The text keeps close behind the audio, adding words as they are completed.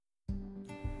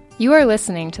You are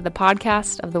listening to the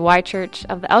podcast of the Y Church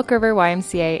of the Elk River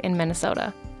YMCA in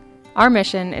Minnesota. Our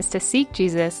mission is to seek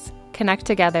Jesus, connect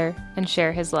together, and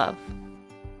share his love.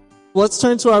 Let's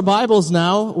turn to our Bibles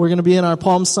now. We're going to be in our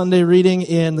Palm Sunday reading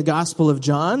in the Gospel of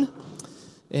John.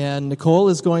 And Nicole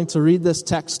is going to read this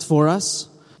text for us.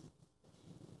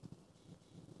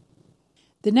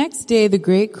 The next day, the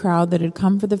great crowd that had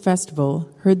come for the festival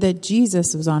heard that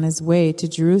Jesus was on his way to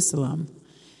Jerusalem.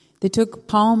 They took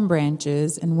palm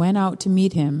branches and went out to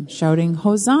meet him, shouting,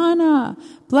 "Hosanna!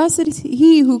 Blessed is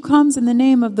he who comes in the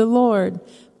name of the Lord.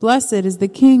 Blessed is the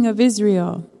King of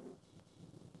Israel."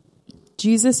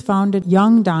 Jesus found a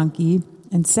young donkey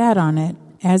and sat on it,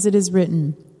 as it is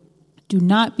written, "Do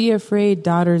not be afraid,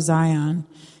 daughter Zion.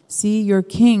 See, your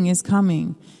king is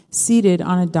coming, seated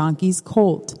on a donkey's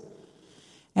colt."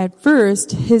 At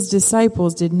first, his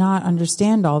disciples did not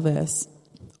understand all this.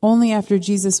 Only after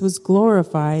Jesus was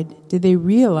glorified did they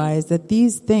realize that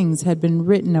these things had been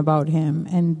written about him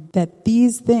and that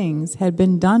these things had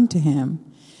been done to him.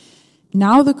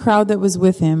 Now the crowd that was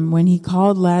with him when he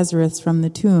called Lazarus from the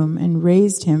tomb and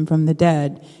raised him from the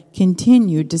dead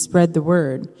continued to spread the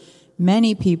word.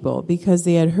 Many people, because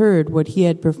they had heard what he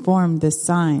had performed this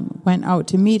sign, went out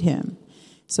to meet him.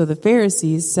 So the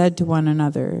Pharisees said to one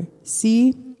another,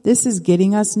 "See, this is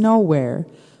getting us nowhere.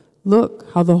 Look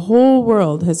how the whole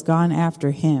world has gone after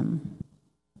him."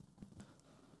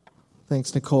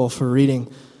 Thanks, Nicole, for reading.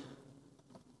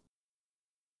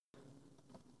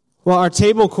 Well, our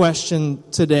table question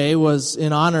today was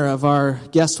in honor of our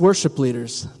guest worship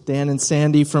leaders, Dan and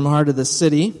Sandy from Heart of the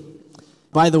City.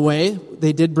 By the way,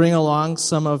 they did bring along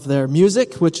some of their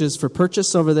music, which is for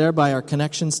purchase over there by our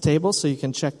connections table, so you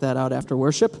can check that out after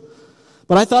worship.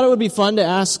 But I thought it would be fun to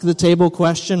ask the table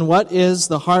question, what is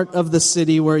the heart of the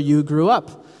city where you grew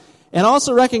up? And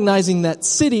also recognizing that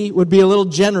city would be a little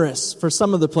generous for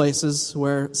some of the places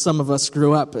where some of us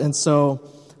grew up, and so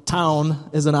town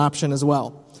is an option as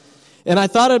well. And I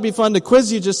thought it would be fun to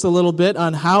quiz you just a little bit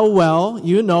on how well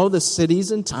you know the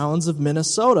cities and towns of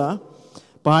Minnesota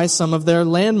by some of their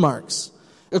landmarks.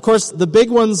 Of course, the big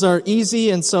ones are easy,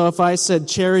 and so if I said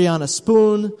Cherry on a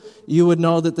Spoon, you would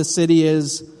know that the city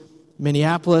is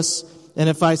Minneapolis. And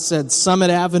if I said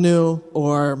Summit Avenue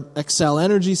or Xcel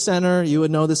Energy Center, you would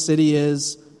know the city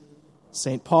is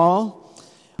St. Paul.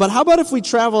 But how about if we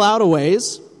travel out a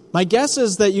ways? My guess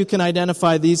is that you can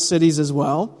identify these cities as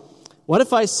well. What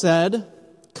if I said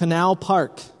Canal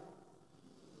Park,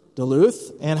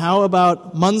 Duluth? And how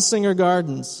about Munsinger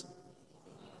Gardens?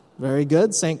 Very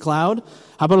good, St. Cloud.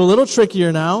 How about a little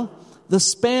trickier now? The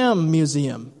Spam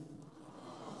Museum,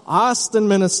 Austin,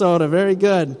 Minnesota. Very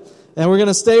good. And we're going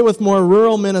to stay with more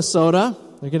rural Minnesota.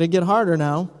 They're going to get harder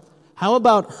now. How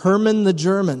about Herman the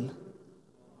German?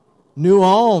 New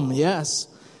Ulm, yes.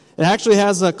 It actually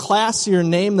has a classier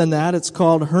name than that. It's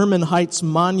called Herman Heights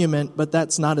Monument, but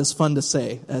that's not as fun to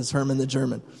say as Herman the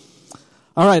German.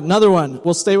 All right, another one.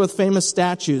 We'll stay with famous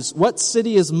statues. What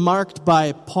city is marked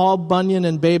by Paul Bunyan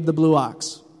and Babe the Blue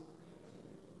Ox?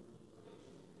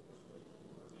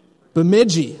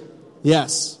 Bemidji,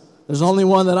 yes. There's only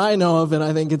one that I know of, and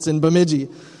I think it's in Bemidji.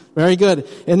 Very good.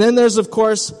 And then there's, of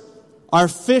course, our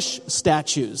fish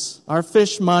statues, our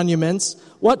fish monuments.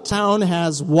 What town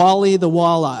has Wally the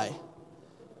Walleye?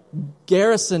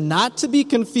 Garrison, not to be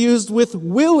confused with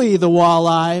Willie the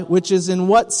Walleye, which is in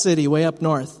what city, way up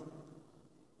north?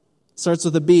 Starts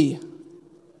with a B.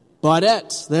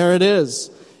 Baudette, there it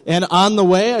is. And on the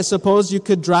way, I suppose you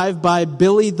could drive by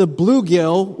Billy the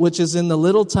Bluegill, which is in the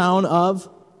little town of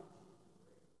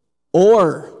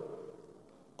Orr.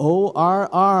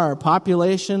 O-R-R,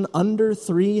 population under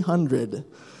 300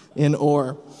 in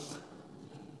Orr.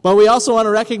 But we also want to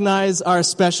recognize our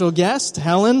special guest,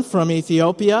 Helen from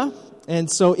Ethiopia.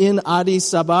 And so in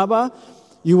Addis Ababa,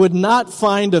 you would not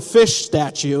find a fish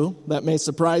statue. That may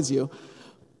surprise you.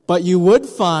 But you would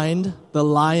find the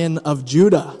Lion of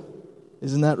Judah.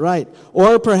 Isn't that right?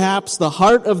 Or perhaps the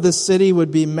heart of the city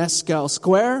would be Mescal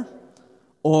Square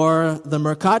or the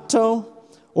Mercato.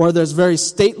 Or there's very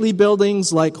stately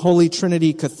buildings like Holy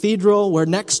Trinity Cathedral, where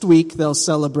next week they'll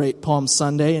celebrate Palm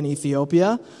Sunday in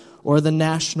Ethiopia, or the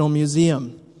National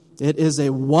Museum. It is a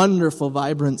wonderful,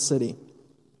 vibrant city.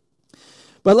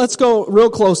 But let's go real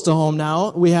close to home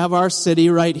now. We have our city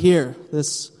right here,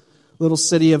 this little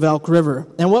city of Elk River.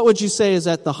 And what would you say is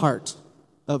at the heart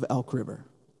of Elk River?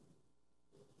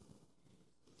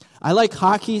 I like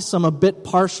hockey, so I'm a bit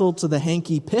partial to the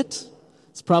Hankey Pit.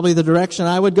 It's probably the direction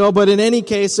I would go, but in any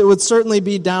case, it would certainly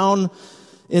be down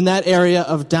in that area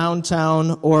of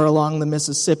downtown or along the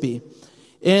Mississippi.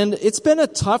 And it's been a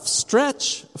tough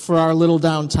stretch for our little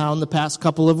downtown the past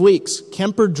couple of weeks.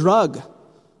 Kemper Drug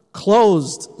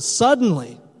closed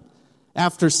suddenly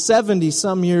after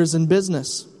 70-some years in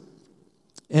business.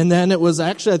 And then it was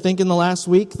actually, I think in the last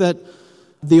week, that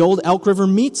the old Elk River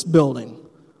Meats building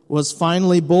was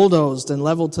finally bulldozed and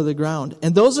leveled to the ground.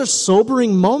 And those are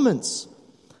sobering moments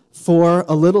for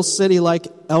a little city like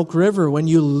Elk River when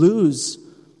you lose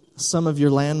some of your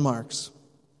landmarks.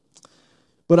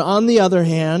 But on the other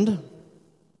hand,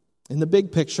 in the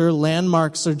big picture,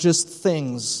 landmarks are just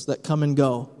things that come and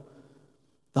go.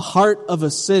 The heart of a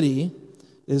city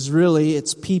is really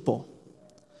its people.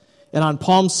 And on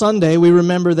Palm Sunday, we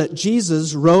remember that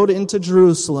Jesus rode into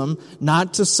Jerusalem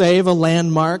not to save a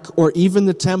landmark or even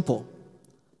the temple,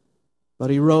 but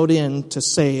he rode in to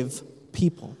save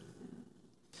people.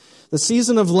 The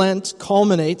season of Lent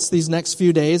culminates these next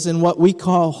few days in what we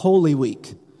call Holy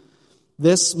Week.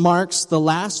 This marks the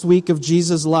last week of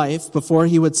Jesus' life before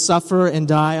he would suffer and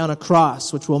die on a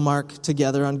cross, which we'll mark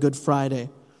together on Good Friday.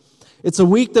 It's a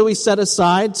week that we set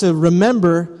aside to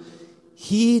remember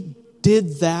he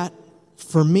did that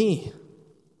for me.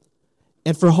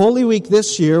 And for Holy Week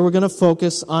this year, we're going to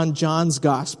focus on John's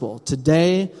Gospel.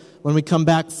 Today, when we come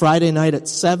back Friday night at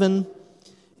 7,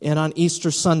 and on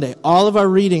Easter Sunday. All of our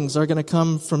readings are going to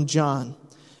come from John.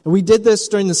 And we did this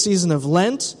during the season of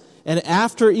Lent, and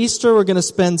after Easter, we're going to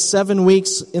spend 7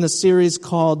 weeks in a series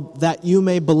called That You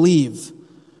May Believe,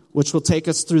 which will take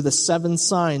us through the 7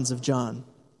 signs of John.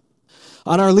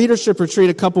 On our leadership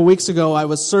retreat a couple weeks ago, I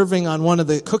was serving on one of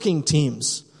the cooking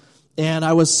teams, and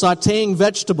I was sautéing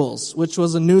vegetables, which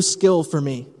was a new skill for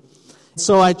me.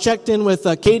 So I checked in with,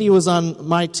 Katie was on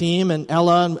my team, and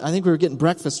Ella, and I think we were getting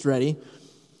breakfast ready.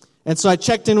 And so I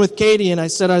checked in with Katie, and I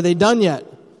said, are they done yet?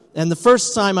 And the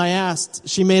first time I asked,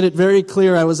 she made it very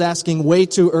clear I was asking way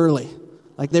too early.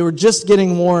 Like they were just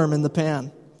getting warm in the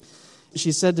pan.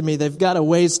 She said to me, they've got a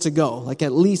ways to go, like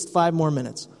at least 5 more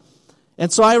minutes.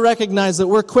 And so I recognize that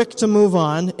we're quick to move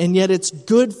on, and yet it's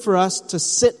good for us to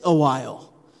sit a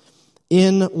while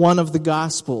in one of the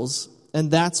Gospels. And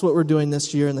that's what we're doing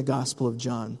this year in the Gospel of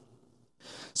John.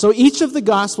 So each of the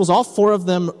Gospels, all 4 of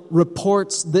them,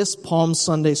 reports this Palm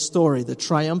Sunday story, the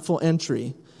triumphal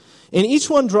entry. And each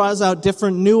one draws out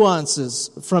different nuances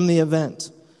from the event.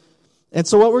 And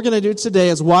so what we're going to do today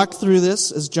is walk through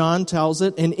this as John tells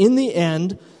it, and in the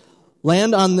end,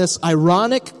 land on this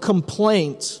ironic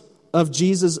complaint of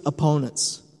Jesus'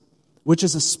 opponents, which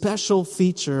is a special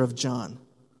feature of John.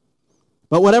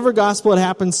 But whatever gospel it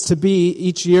happens to be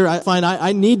each year, I find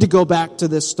I need to go back to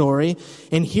this story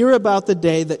and hear about the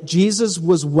day that Jesus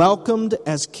was welcomed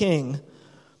as king,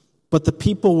 but the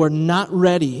people were not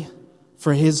ready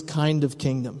for his kind of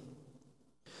kingdom.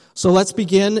 So let's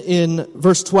begin in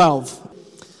verse 12.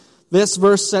 This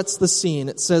verse sets the scene.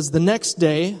 It says, the next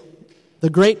day, the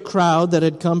great crowd that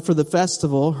had come for the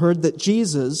festival heard that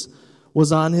Jesus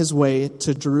was on his way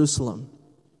to Jerusalem.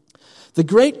 The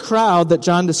great crowd that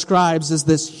John describes is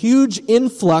this huge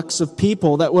influx of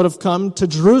people that would have come to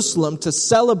Jerusalem to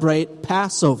celebrate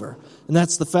Passover. And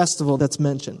that's the festival that's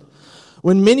mentioned.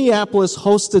 When Minneapolis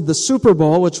hosted the Super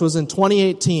Bowl, which was in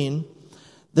 2018,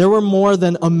 there were more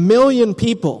than 1 million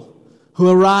people who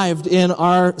arrived in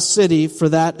our city for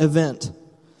that event.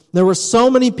 There were so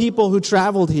many people who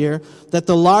traveled here that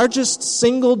the largest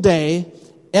single day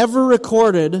ever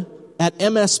recorded at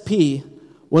MSP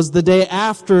was the day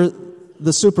after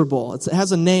the Super Bowl. It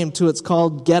has a name too. It's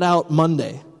called Get Out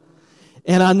Monday.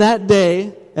 And on that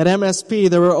day at MSP,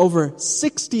 there were over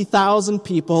 60,000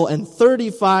 people and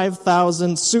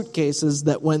 35,000 suitcases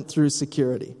that went through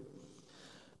security.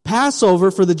 Passover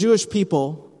for the Jewish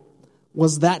people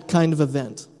was that kind of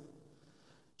event.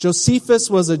 Josephus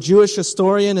was a Jewish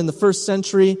historian in the first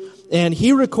century, and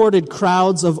he recorded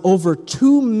crowds of over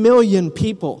 2 million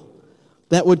people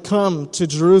that would come to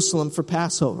Jerusalem for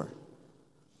Passover.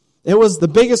 It was the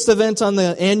biggest event on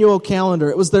the annual calendar.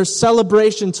 It was their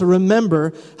celebration to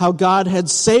remember how God had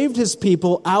saved his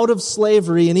people out of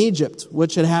slavery in Egypt,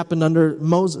 which had happened under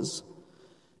Moses.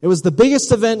 It was the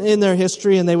biggest event in their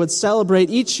history, and they would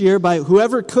celebrate each year by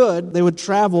whoever could, they would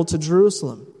travel to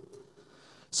Jerusalem.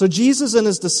 So Jesus and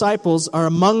his disciples are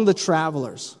among the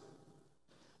travelers.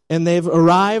 And they've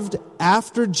arrived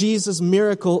after Jesus'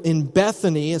 miracle in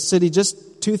Bethany, a city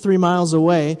just 2-3 miles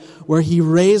away, where he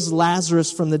raised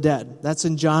Lazarus from the dead. That's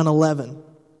in John 11.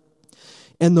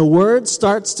 And the word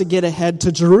starts to get ahead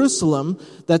to Jerusalem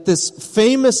that this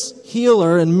famous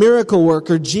healer and miracle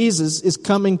worker, Jesus, is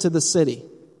coming to the city.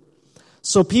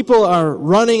 So people are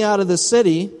running out of the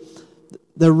city.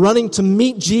 They're running to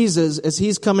meet Jesus as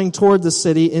he's coming toward the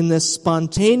city in this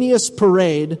spontaneous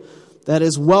parade that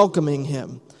is welcoming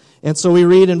him. And so we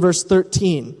read in verse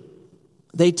 13,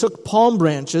 they took palm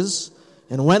branches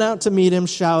and went out to meet him,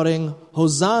 shouting,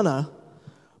 Hosanna!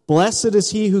 Blessed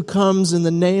is he who comes in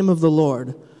the name of the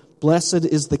Lord. Blessed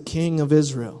is the King of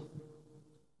Israel.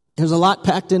 There's a lot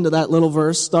packed into that little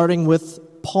verse, starting with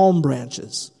palm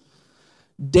branches.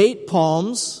 Date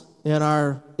palms, and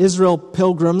our Israel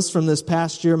pilgrims from this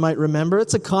past year might remember,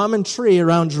 it's a common tree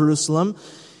around Jerusalem.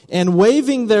 And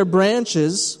waving their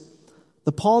branches,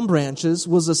 the palm branches,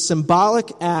 was a symbolic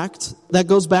act that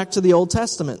goes back to the Old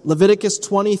Testament. Leviticus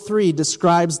 23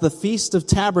 describes the Feast of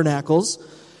Tabernacles,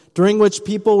 during which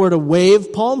people were to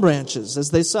wave palm branches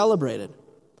as they celebrated.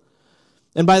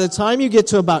 And by the time you get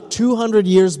to about 200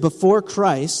 years before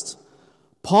Christ,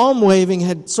 palm waving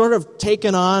had sort of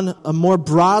taken on a more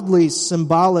broadly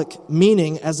symbolic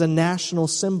meaning as a national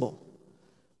symbol.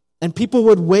 And people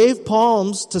would wave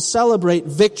palms to celebrate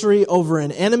victory over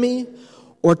an enemy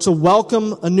or to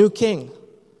welcome a new king.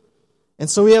 And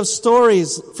so we have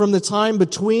stories from the time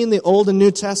between the Old and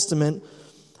New Testament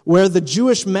where the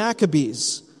Jewish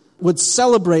Maccabees would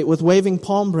celebrate with waving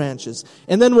palm branches.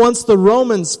 And then once the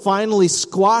Romans finally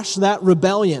squashed that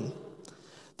rebellion,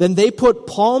 then they put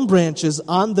palm branches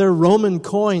on their Roman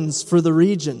coins for the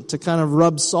region to kind of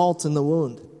rub salt in the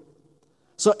wound.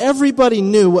 So everybody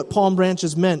knew what palm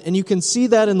branches meant, and you can see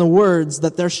that in the words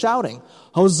that they're shouting.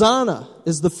 Hosanna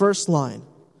is the first line.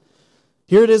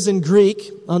 Here it is in Greek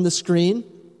on the screen,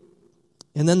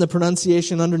 and then the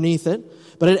pronunciation underneath it.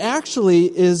 But it actually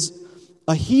is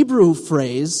a Hebrew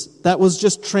phrase that was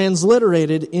just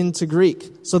transliterated into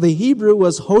Greek. So the Hebrew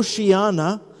was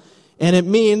Hoshiana, and it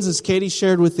means, as Katie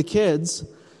shared with the kids,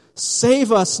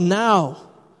 save us now.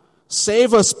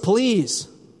 Save us, please.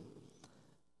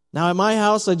 Now, at my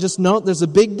house, I just note there's a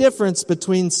big difference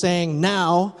between saying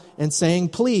now and saying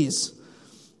please.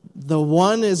 The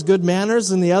one is good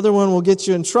manners and the other one will get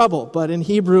you in trouble. But in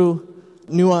Hebrew,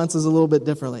 nuance is a little bit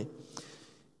differently.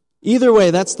 Either way,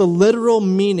 that's the literal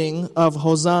meaning of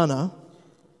Hosanna,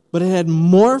 but it had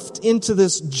morphed into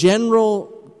this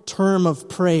general term of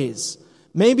praise.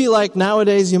 Maybe like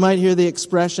nowadays you might hear the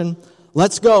expression,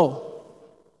 let's go.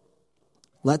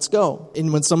 Let's go.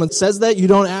 And when someone says that, you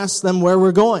don't ask them where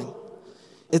we're going.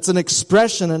 It's an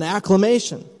expression, an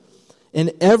acclamation.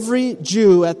 And every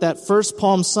Jew at that first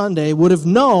Palm Sunday would have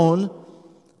known,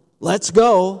 let's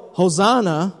go,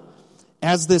 Hosanna,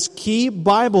 as this key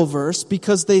Bible verse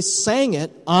because they sang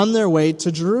it on their way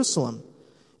to Jerusalem.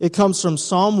 It comes from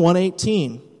Psalm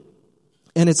 118.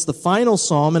 And it's the final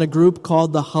psalm in a group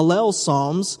called the Hallel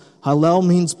Psalms. Hallel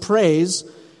means praise.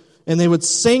 And they would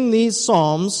sing these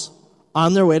psalms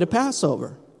on their way to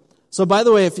Passover. So by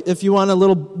the way, if you want a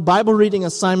little Bible reading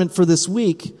assignment for this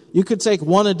week, you could take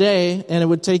one a day and it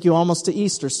would take you almost to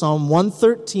Easter. Psalm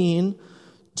 113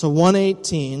 to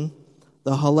 118,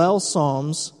 the Hallel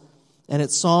Psalms, and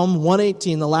it's Psalm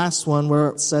 118, the last one, where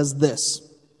it says this,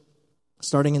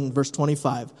 starting in verse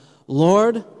 25,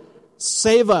 Lord,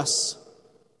 save us.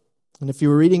 And if you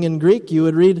were reading in Greek, you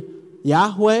would read,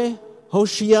 Yahweh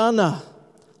Hoshiana.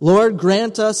 Lord,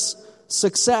 grant us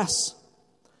success.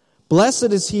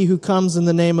 Blessed is he who comes in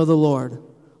the name of the Lord.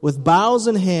 With boughs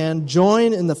in hand,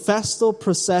 join in the festal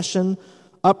procession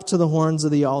up to the horns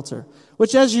of the altar.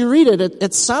 Which as you read it,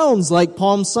 it sounds like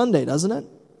Palm Sunday, doesn't it?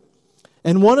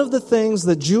 And one of the things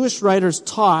that Jewish writers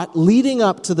taught leading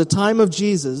up to the time of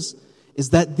Jesus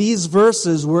is that these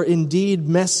verses were indeed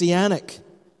messianic.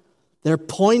 They're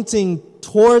pointing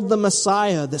toward the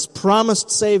Messiah, this promised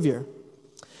Savior.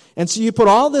 And so you put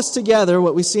all this together,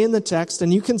 what we see in the text,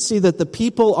 and you can see that the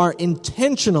people are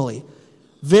intentionally,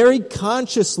 very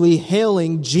consciously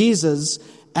hailing Jesus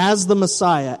as the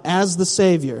Messiah, as the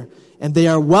Savior, and they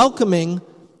are welcoming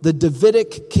the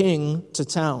Davidic king to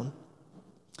town.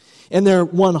 And they're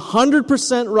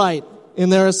 100% right in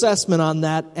their assessment on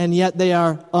that, and yet they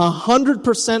are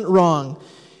 100% wrong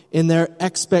in their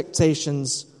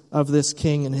expectations of this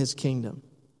king and his kingdom.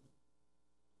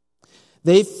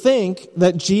 They think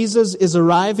that Jesus is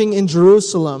arriving in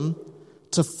Jerusalem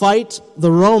to fight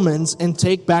the Romans and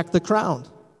take back the crown.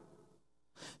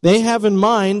 They have in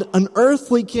mind an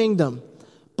earthly kingdom,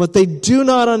 but they do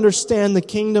not understand the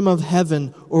kingdom of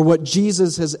heaven or what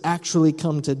Jesus has actually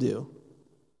come to do.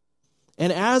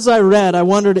 And as I read, I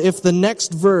wondered if the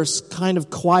next verse kind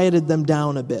of quieted them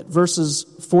down a bit. Verses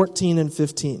 14 and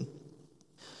 15.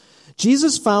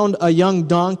 Jesus found a young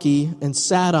donkey and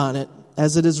sat on it,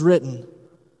 as it is written,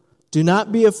 Do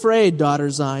not be afraid, daughter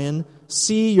Zion.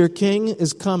 See, your king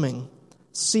is coming,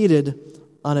 seated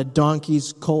on a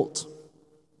donkey's colt.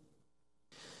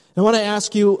 I want to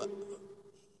ask you,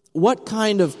 what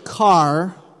kind of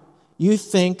car you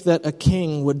think that a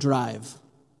king would drive?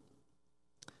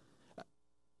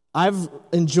 I've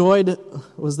enjoyed,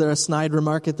 was there a snide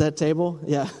remark at that table?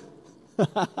 Yeah.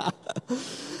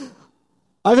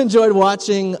 I've enjoyed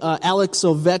watching Alex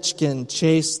Ovechkin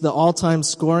chase the all-time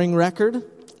scoring record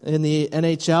in the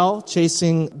NHL,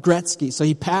 chasing Gretzky. So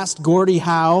he passed Gordie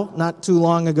Howe not too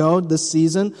long ago this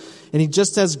season, and he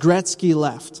just has Gretzky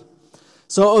left.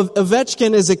 So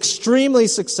Ovechkin is extremely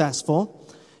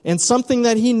successful, and something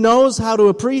that he knows how to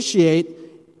appreciate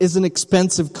is an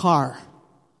expensive car.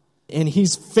 And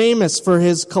he's famous for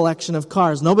his collection of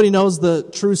cars. Nobody knows the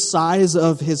true size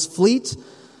of his fleet,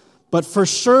 but for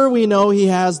sure we know he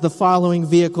has the following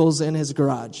vehicles in his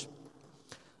garage.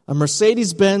 A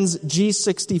Mercedes-Benz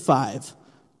G65,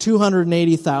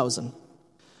 $280,000.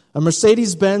 A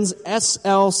Mercedes-Benz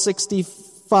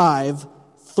SL65,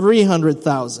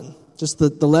 $300,000. Just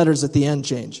the letters at the end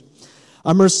change.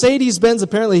 A Mercedes-Benz,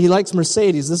 apparently he likes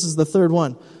Mercedes. This is the third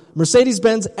one.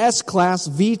 Mercedes-Benz S-Class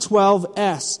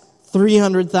V12S,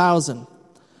 $300,000.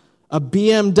 A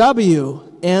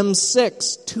BMW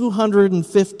M6,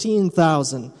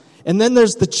 $215,000. And then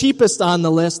there's the cheapest on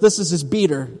the list. This is his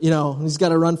beater. He's got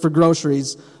to run for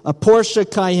groceries. A Porsche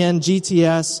Cayenne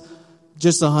GTS,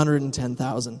 just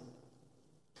 $110,000.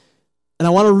 And I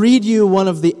want to read you one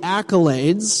of the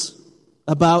accolades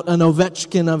about an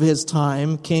Ovechkin of his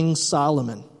time, King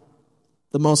Solomon,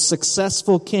 the most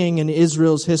successful king in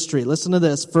Israel's history. Listen to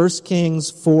this, 1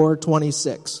 Kings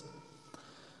 4:26.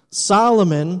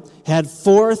 Solomon had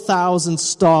 4,000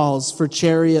 stalls for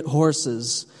chariot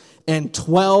horses and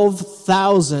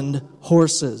 12,000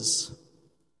 horses.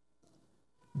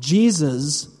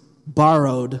 Jesus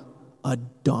borrowed a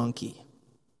donkey.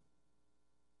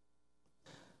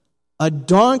 A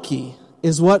donkey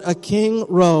is what a king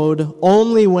rode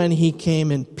only when he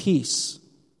came in peace,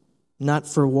 not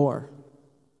for war.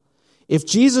 If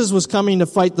Jesus was coming to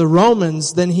fight the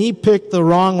Romans, then he picked the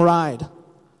wrong ride.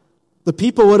 The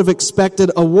people would have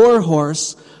expected a war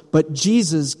horse, but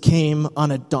Jesus came on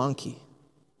a donkey.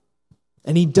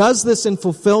 And he does this in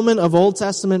fulfillment of Old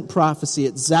Testament prophecy.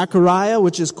 It's Zechariah,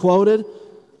 which is quoted,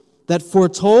 that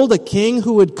foretold a king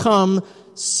who would come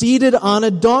seated on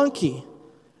a donkey.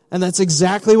 And that's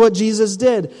exactly what Jesus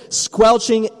did,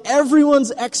 squelching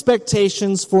everyone's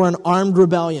expectations for an armed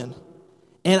rebellion.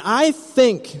 And I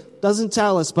think, doesn't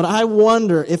tell us, but I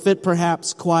wonder if it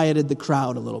perhaps quieted the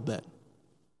crowd a little bit.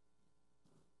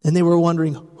 And they were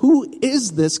wondering, who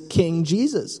is this King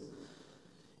Jesus?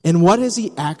 And what has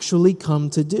he actually come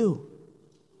to do?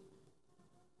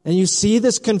 And you see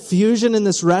this confusion and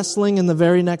this wrestling in the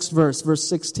very next verse, verse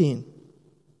 16.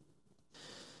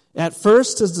 At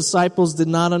first, his disciples did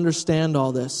not understand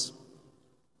all this.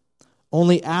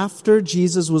 Only after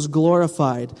Jesus was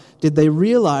glorified did they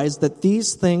realize that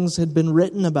these things had been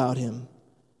written about him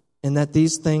and that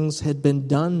these things had been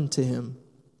done to him.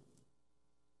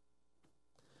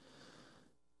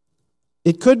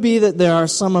 It could be that there are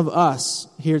some of us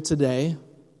here today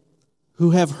who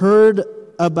have heard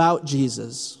about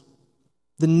Jesus.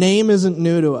 The name isn't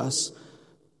new to us,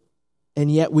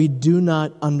 and yet we do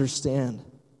not understand.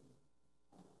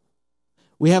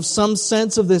 We have some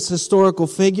sense of this historical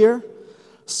figure,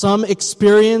 some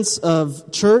experience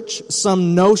of church,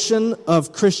 some notion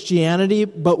of Christianity,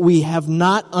 but we have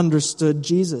not understood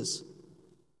Jesus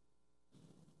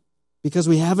because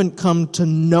we haven't come to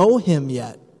know him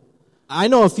yet. I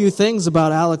know a few things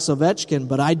about Alex Ovechkin,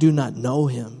 but I do not know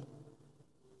him.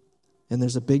 And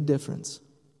there's a big difference.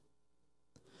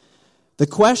 The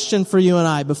question for you and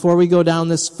I, before we go down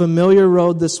this familiar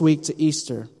road this week to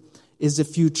Easter, is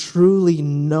if you truly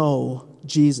know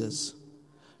Jesus.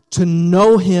 To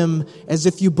know him as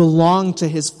if you belong to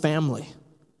his family.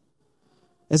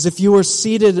 As if you were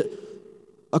seated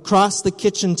across the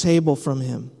kitchen table from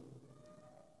him.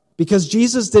 Because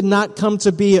Jesus did not come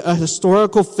to be a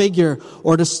historical figure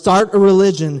or to start a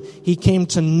religion. He came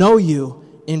to know you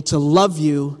and to love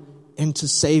you and to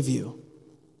save you.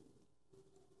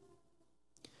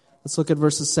 Let's look at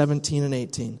verses 17 and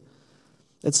 18.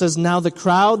 It says, "Now the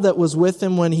crowd that was with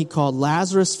him when he called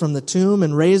Lazarus from the tomb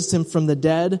and raised him from the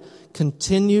dead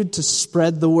continued to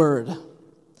spread the word."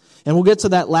 And we'll get to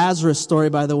that Lazarus story,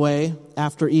 by the way,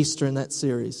 after Easter in that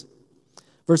series.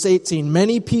 Verse 18,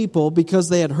 "Many people, because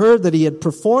they had heard that he had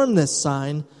performed this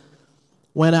sign,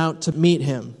 went out to meet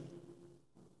him."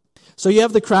 So you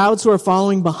have the crowds who are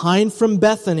following behind from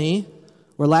Bethany,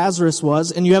 where Lazarus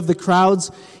was, and you have the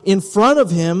crowds in front of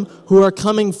him who are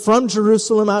coming from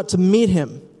Jerusalem out to meet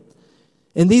him.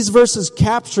 And these verses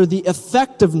capture the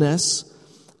effectiveness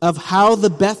of how the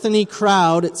Bethany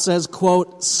crowd, it says,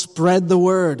 quote, spread the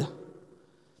word.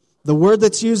 The word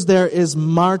that's used there is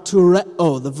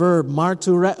martureo, the verb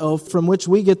martureo, from which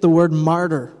we get the word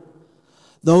martyr.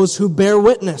 Those who bear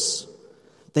witness.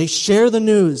 They share the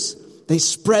news. They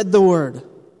spread the word.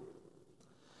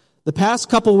 The past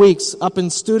couple weeks up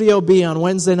in Studio B on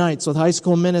Wednesday nights with High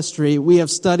School Ministry, we have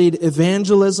studied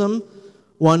evangelism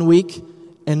one week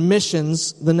and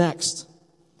missions the next.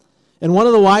 And one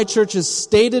of the Y Church's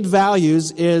stated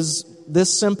values is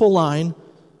this simple line: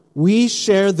 we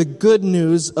share the good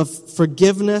news of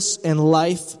forgiveness and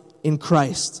life in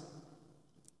Christ.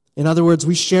 In other words,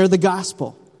 we share the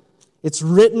gospel. It's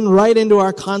written right into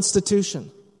our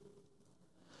Constitution.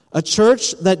 A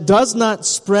church that does not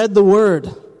spread the word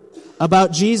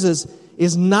about Jesus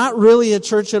is not really a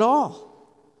church at all.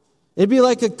 It'd be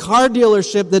like a car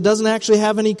dealership that doesn't actually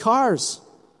have any cars,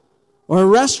 or a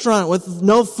restaurant with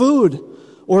no food,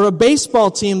 or a baseball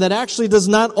team that actually does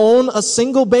not own a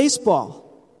single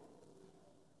baseball.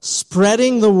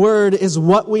 Spreading the word is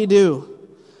what we do.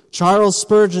 Charles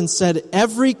Spurgeon said,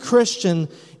 every Christian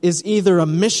is either a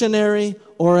missionary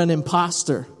or an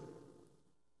imposter.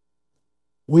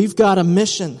 We've got a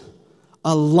mission,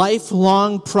 a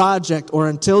lifelong project, or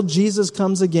until Jesus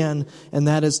comes again, and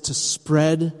that is to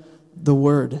spread the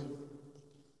word.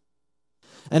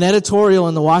 An editorial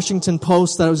in the Washington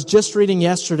Post that I was just reading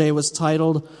yesterday was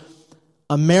titled,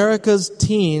 "America's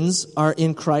Teens Are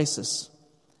in Crisis."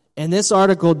 And this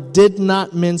article did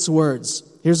not mince words.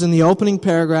 Here's in the opening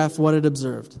paragraph what it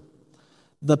observed.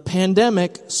 The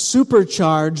pandemic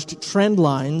supercharged trend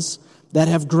lines that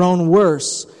have grown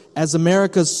worse as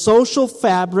America's social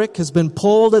fabric has been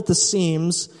pulled at the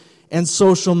seams and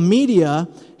social media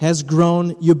has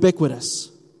grown ubiquitous.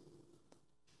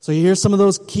 So you hear some of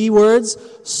those key words.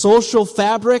 Social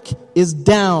fabric is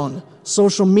down.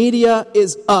 Social media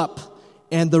is up.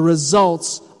 And the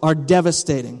results are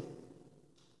devastating.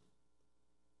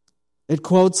 It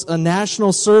quotes a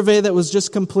national survey that was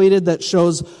just completed that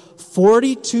shows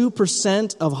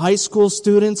 42% of high school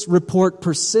students report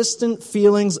persistent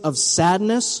feelings of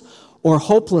sadness or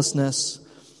hopelessness,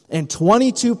 and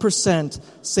 22%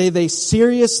 say they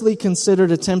seriously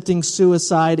considered attempting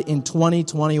suicide in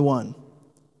 2021.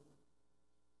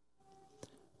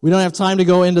 We don't have time to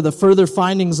go into the further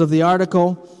findings of the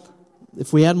article.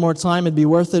 If we had more time, it'd be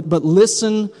worth it. But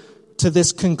listen to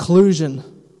this conclusion.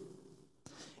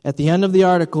 At the end of the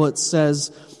article, it says,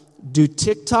 do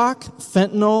TikTok,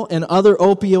 fentanyl, and other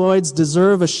opioids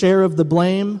deserve a share of the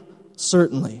blame?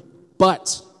 Certainly.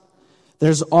 But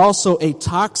there's also a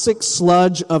toxic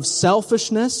sludge of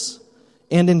selfishness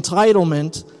and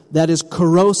entitlement that is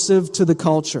corrosive to the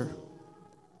culture.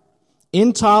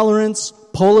 Intolerance,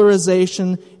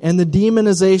 polarization, and the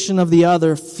demonization of the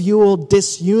other fuel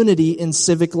disunity in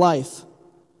civic life.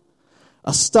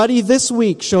 A study this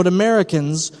week showed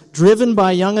Americans, driven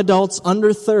by young adults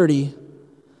under 30,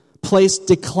 placed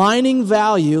declining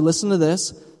value, listen to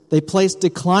this, they placed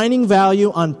declining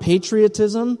value on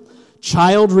patriotism,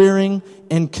 child rearing,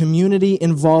 and community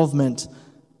involvement.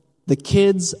 The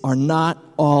kids are not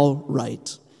all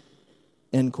right.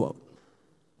 End quote.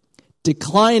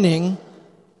 Declining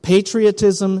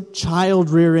patriotism, child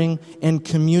rearing, and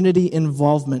community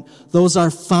involvement. Those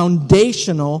are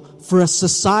foundational for a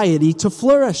society to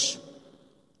flourish.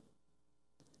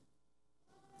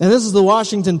 And this is the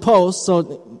Washington Post,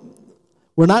 so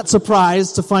we're not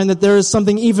surprised to find that there is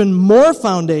something even more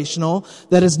foundational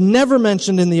that is never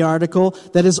mentioned in the article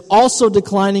that is also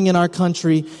declining in our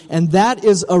country, and that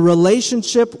is a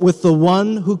relationship with the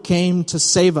one who came to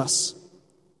save us.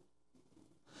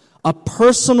 A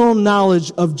personal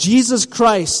knowledge of Jesus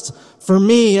Christ for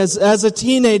me as a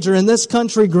teenager in this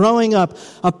country growing up.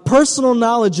 A personal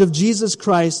knowledge of Jesus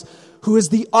Christ, who is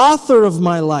the author of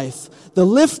my life, the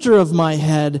lifter of my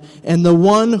head, and the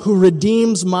one who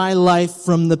redeems my life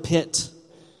from the pit.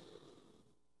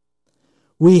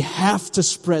 We have to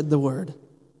spread the word.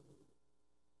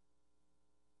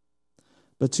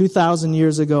 But 2,000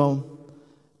 years ago,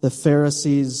 the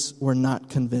Pharisees were not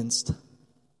convinced.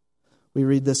 We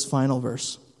read this final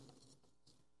verse.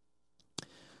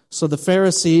 So the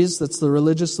Pharisees, that's the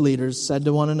religious leaders, said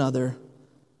to one another,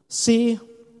 "See,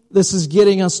 this is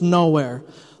getting us nowhere.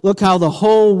 Look how the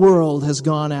whole world has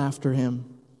gone after him."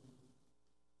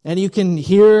 And you can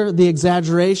hear the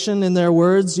exaggeration in their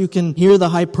words. You can hear the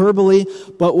hyperbole.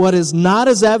 But what is not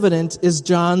as evident is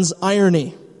John's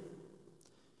irony.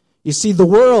 You see, the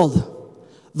world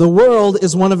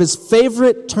is one of his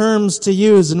favorite terms to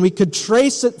use, and we could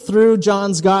trace it through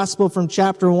John's gospel from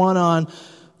chapter 1 on.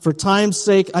 For time's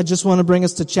sake, I just want to bring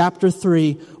us to chapter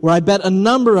 3, where I bet a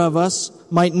number of us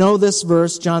might know this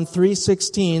verse, John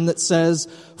 3:16, that says,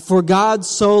 "For God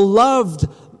so loved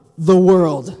the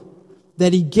world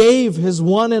that he gave his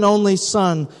one and only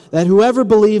Son, that whoever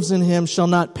believes in him shall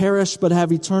not perish but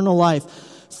have eternal life."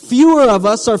 Fewer of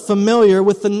us are familiar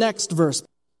with the next verse.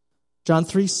 John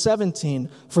 3:17,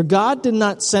 for God did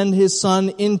not send his Son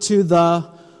into the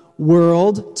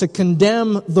world to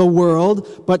condemn the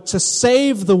world, but to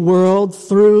save the world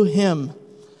through him.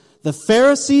 The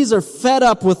Pharisees are fed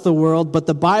up with the world, but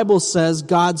the Bible says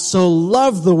God so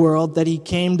loved the world that he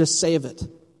came to save it.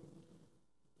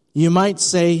 You might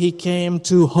say he came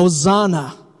to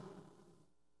Hosanna.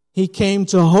 He came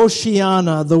to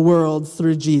Hoshiana the world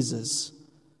through Jesus.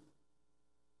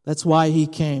 That's why he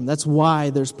came. That's why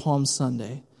there's Palm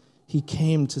Sunday. He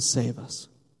came to save us.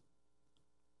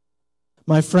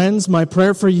 My friends, my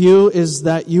prayer for you is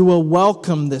that you will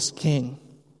welcome this King.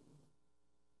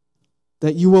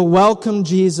 That you will welcome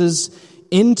Jesus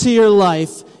into your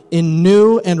life in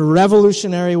new and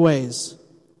revolutionary ways.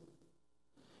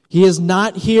 He is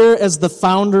not here as the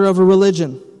founder of a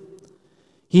religion.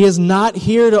 He is not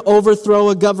here to overthrow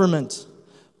a government,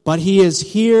 but he is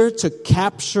here to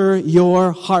capture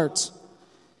your heart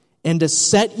and to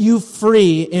set you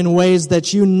free in ways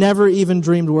that you never even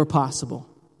dreamed were possible.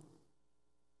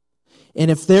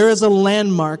 And if there is a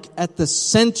landmark at the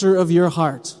center of your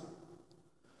heart,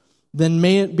 then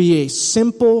may it be a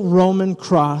simple Roman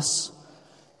cross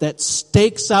that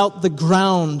stakes out the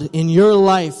ground in your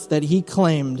life that he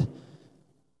claimed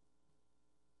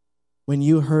when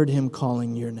you heard him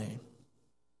calling your name.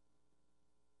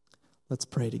 Let's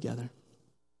pray together.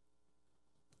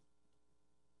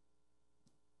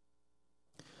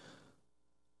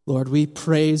 Lord, we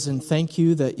praise and thank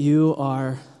you that you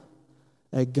are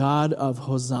a God of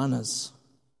hosannas,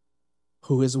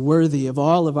 who is worthy of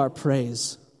all of our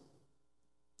praise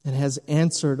and has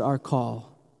answered our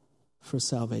call for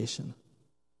salvation.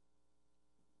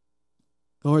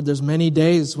 Lord, there's many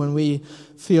days when we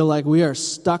feel like we are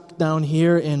stuck down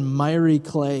here in miry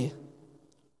clay.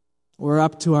 We're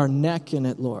up to our neck in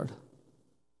it, Lord.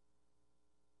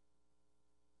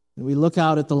 And we look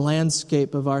out at the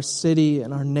landscape of our city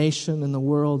and our nation and the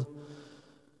world,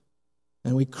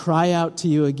 and we cry out to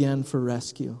you again for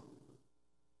rescue.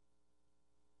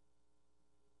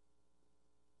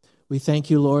 We thank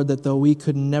you, Lord, that though we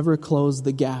could never close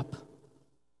the gap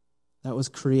that was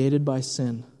created by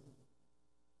sin,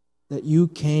 that you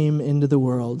came into the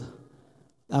world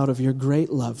out of your great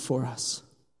love for us.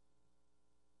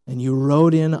 And you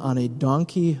rode in on a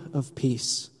donkey of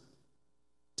peace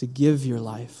to give your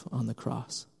life on the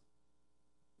cross.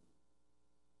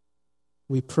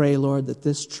 We pray, Lord, that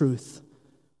this truth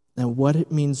and what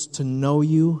it means to know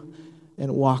you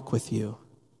and walk with you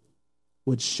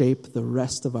would shape the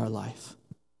rest of our life.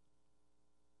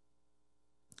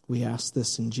 We ask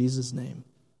this in Jesus' name.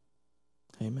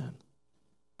 Amen.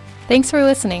 Thanks for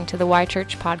listening to the Y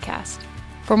Church podcast.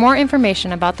 For more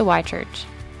information about the Y Church,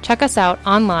 check us out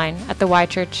online at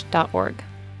theychurch.org.